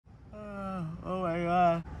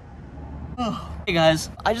Hey guys,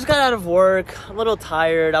 I just got out of work. I'm a little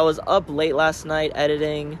tired. I was up late last night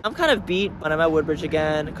editing. I'm kind of beat, but I'm at Woodbridge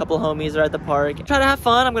again. A couple homies are at the park. Try to have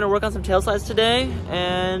fun. I'm gonna work on some tail slides today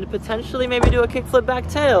and potentially maybe do a kickflip back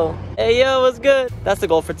tail. Hey yo, what's good? That's the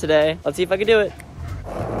goal for today. Let's see if I can do it.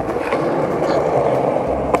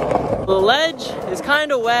 The ledge is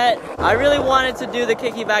kind of wet. I really wanted to do the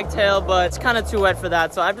kicky back tail, but it's kind of too wet for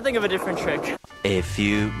that, so I have to think of a different trick. A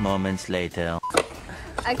few moments later.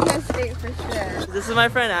 I can't skate for sure. This is my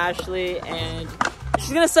friend Ashley, and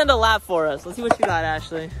she's gonna send a lap for us. Let's see what you got,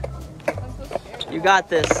 Ashley. I'm so scared. You got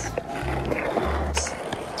this.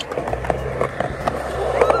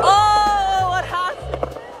 Oh, what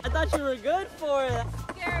happened? I thought you were good for it.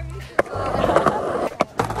 Scared me so much.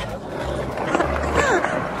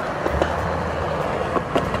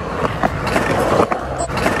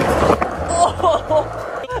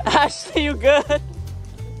 Oh, Ashley, you good?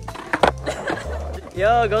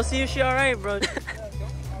 Yo, go see if she all right, bro.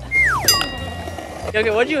 Okay,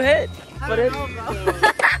 what'd you hit? I don't know, bro.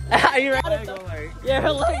 Are you ready? Yeah,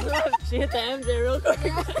 her legs up. She hit the MJ real quick.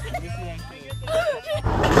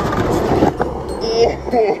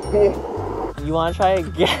 You want to try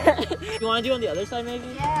again? You want to do on the other side, maybe?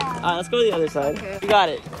 Yeah. All right, let's go to the other side. Okay. You got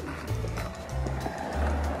it.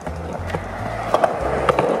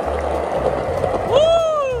 Woo!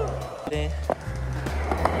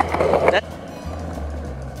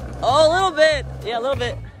 Oh, a little bit. Yeah, a little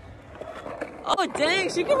bit. Oh,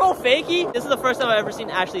 dang, she can roll fakie. This is the first time I've ever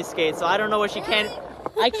seen Ashley skate, so I don't know what she can.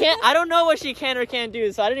 I don't know what she can or can't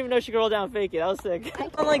do, so I didn't even know she could roll down fakie. That was sick.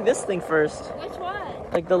 I like this thing first. Which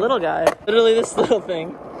one? Like the little guy. Literally this little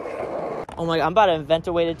thing. Oh my God, I'm about to invent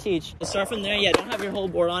a way to teach. Start from there. Yeah, don't have your whole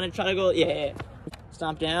board on it. Try to go, yeah.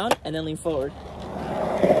 Stomp down and then lean forward.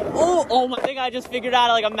 Oh my, I think I just figured out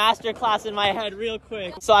like a master class in my head real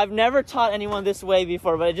quick. So I've never taught anyone this way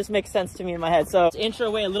before, but it just makes sense to me in my head. So let's inch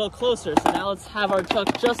our way a little closer. So now let's have our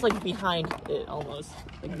chuck just like behind it almost.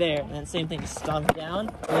 Like there. And then same thing, stomp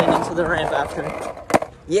down, lean into the ramp after.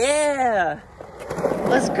 Yeah!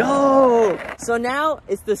 Let's go! So now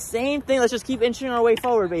it's the same thing. Let's just keep inching our way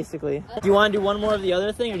forward basically. Do you want to do one more of the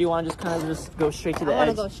other thing or do you want to just kind of just go straight to the edge? I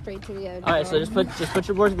want to go straight to the edge. Alright, so just put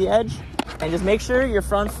your board to the edge and just make sure your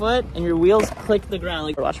front foot and your wheels click the ground.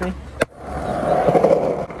 Like, watch me.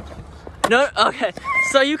 No, okay.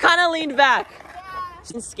 So you kind of leaned back.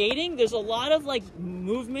 In skating, there's a lot of like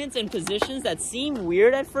movements and positions that seem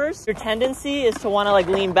weird at first. Your tendency is to want to like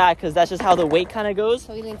lean back because that's just how the weight kind of goes.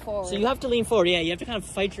 So you lean forward. So you have to lean forward. Yeah, you have to kind of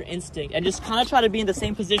fight your instinct and just kind of try to be in the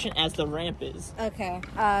same position as the ramp is. Okay.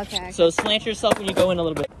 Okay. So slant yourself when you go in a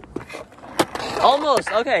little bit.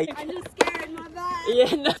 Almost. Okay. I'm just scared. My bad.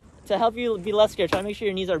 Yeah. No. To help you be less scared, try to make sure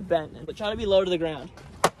your knees are bent, but try to be low to the ground.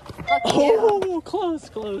 Oh, close.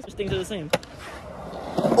 Things are the same.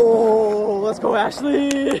 Oh, let's go,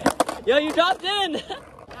 Ashley. Yo, you dropped in.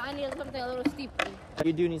 I need something a little steeper.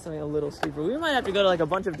 You do need something a little steeper. We might have to go to like a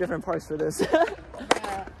bunch of different parks for this.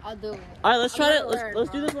 I'll do it. All right, let's try it.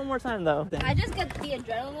 Let's do this one more time though. I just get the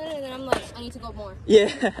adrenaline and then I'm like, I need to go more.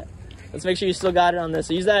 Yeah. Let's make sure you still got it on this.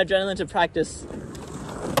 So use that adrenaline to practice.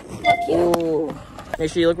 Fuck you. Ooh.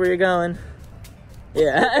 Make sure you look where you're going.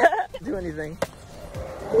 Yeah. Do anything.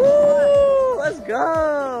 Woo! Let's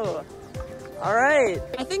go. All right.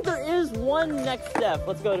 I think there is one next step.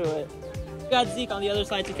 Let's go to it. We got Zeke on the other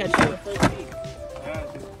side to catch you. Yeah,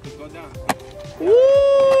 just go down.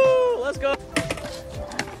 Woo! Let's go.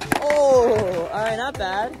 Oh, all right, not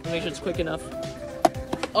bad. Make sure it's quick enough.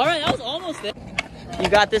 All right, that was almost it. You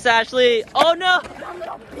got this, Ashley. Oh no!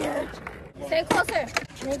 Stay closer.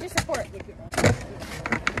 Major support.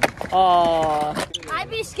 Oh. I'd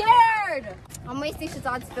be scared. I'm wasting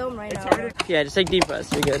Shahzad's film right now. Yeah, just take deep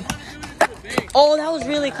breaths. You're good. Oh, that was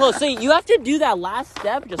really close. So you have to do that last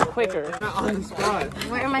step just quicker. On the spot.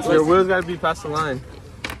 Where am I Your supposed wheels gotta be past the line.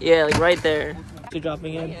 Yeah, like right there. You're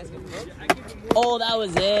dropping in. Oh, that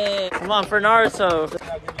was it. Come on, for Naruto.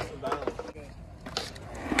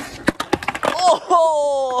 Oh,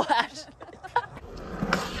 oh,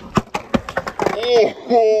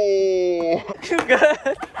 you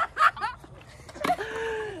good?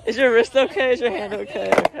 Is your wrist okay? Is your hand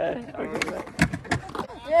okay? Okay.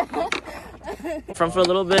 Front foot a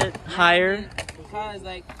little bit higher.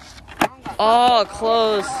 Oh,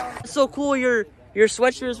 close. It's so cool. Your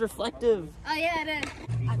sweatshirt is reflective. Oh yeah, it is.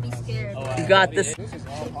 I'd be scared. You got this.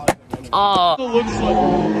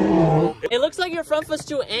 Oh. It looks like your front foot's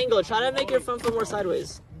too angled. Try to make your front foot more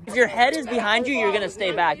sideways. If your head is behind you, you're gonna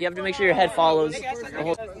stay back. You have to make sure your head follows.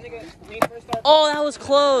 Oh, that was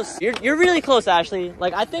close. You're really close, Ashley.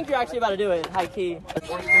 Like, I think you're actually about to do it. High key.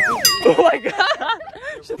 Oh my god.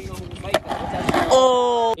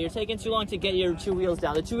 Oh. You're taking too long to get your 2 wheels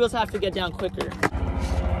down. The 2 wheels have to get down quicker.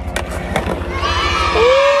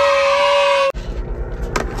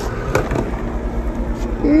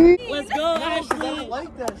 Let's go, Ashley. I don't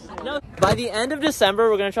like that shit. No. By the end of December,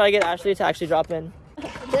 we're gonna try to get Ashley to actually drop in.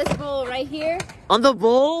 This bull right here? On the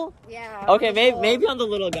bull? Yeah. Okay, maybe on the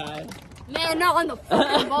little guy. Man, not on the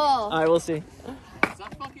fucking ball. Alright, we'll see.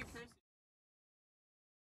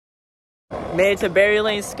 Made it to Berry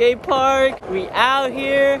Lane Skate Park. We out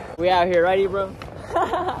here. We out here, righty, bro?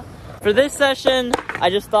 For this session, I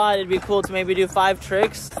just thought it'd be cool to maybe do 5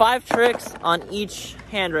 tricks. 5 tricks on each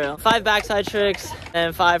handrail. 5 backside tricks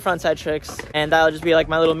and 5 frontside tricks. And that'll just be like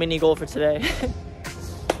my little mini goal for today.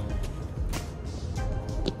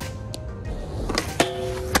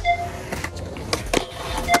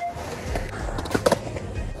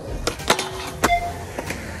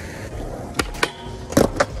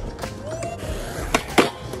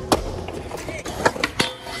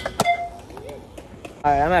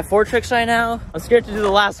 Alright, I'm at 4 tricks right now. I'm scared to do the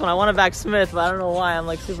last one. I want to back Smith, but I don't know why. I'm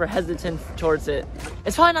like super hesitant towards it.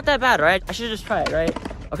 It's probably not that bad, right? I should just try it, right?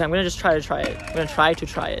 Okay, I'm gonna just try it. I'm gonna try to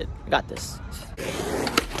try it. I got this.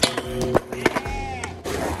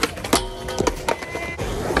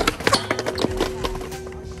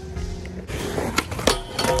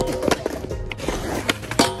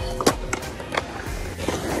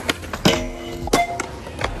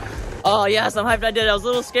 Oh yes, I'm hyped I did it. I was a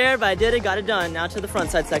little scared, but I did it, got it done. Now to the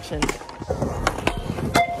front side section.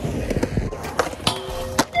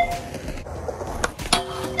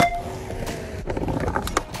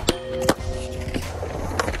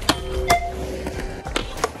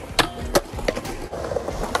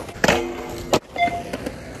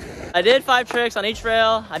 I did 5 tricks on each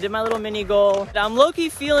rail. I did my little mini goal. I'm low-key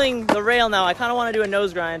feeling the rail now. I kind of want to do a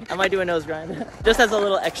nose grind. I might do a nose grind, just as a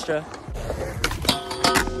little extra.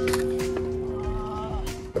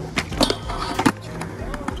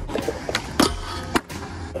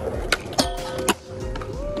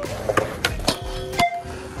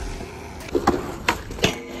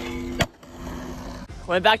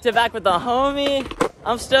 Went back to back with the homie.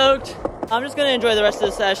 I'm stoked. I'm just gonna enjoy the rest of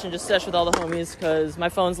the session, just sesh with all the homies, because my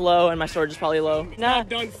phone's low and my storage is probably low. Not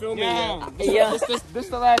done filming yet. Yeah. This is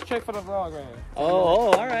the last trick for the vlog, man.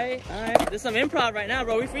 Oh, all right. This is some improv right now,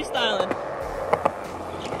 bro. We freestyling.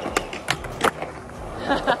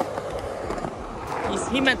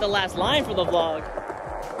 He meant the last line for the vlog.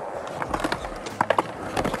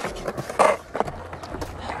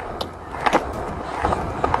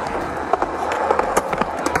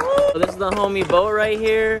 This is the homie boat right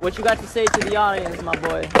here. What you got to say to the audience, my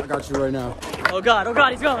boy? I got you right now. Oh God,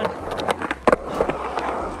 he's going.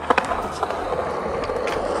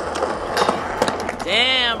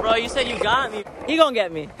 Damn, bro, you said you got me. He gonna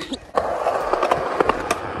get me.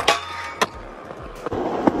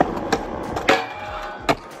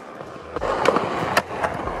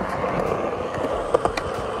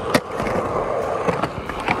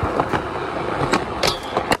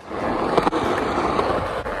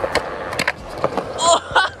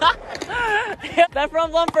 That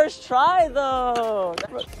front blunt first try though.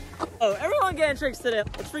 Oh, everyone getting tricks today.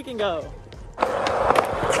 Let's freaking go.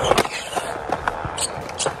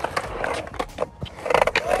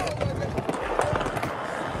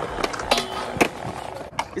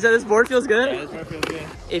 You said this board feels good? Yeah, this board feels good.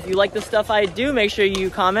 If you like the stuff I do, make sure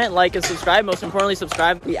you comment, like, and subscribe. Most importantly,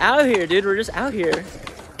 subscribe. We out here, dude. We're just out here.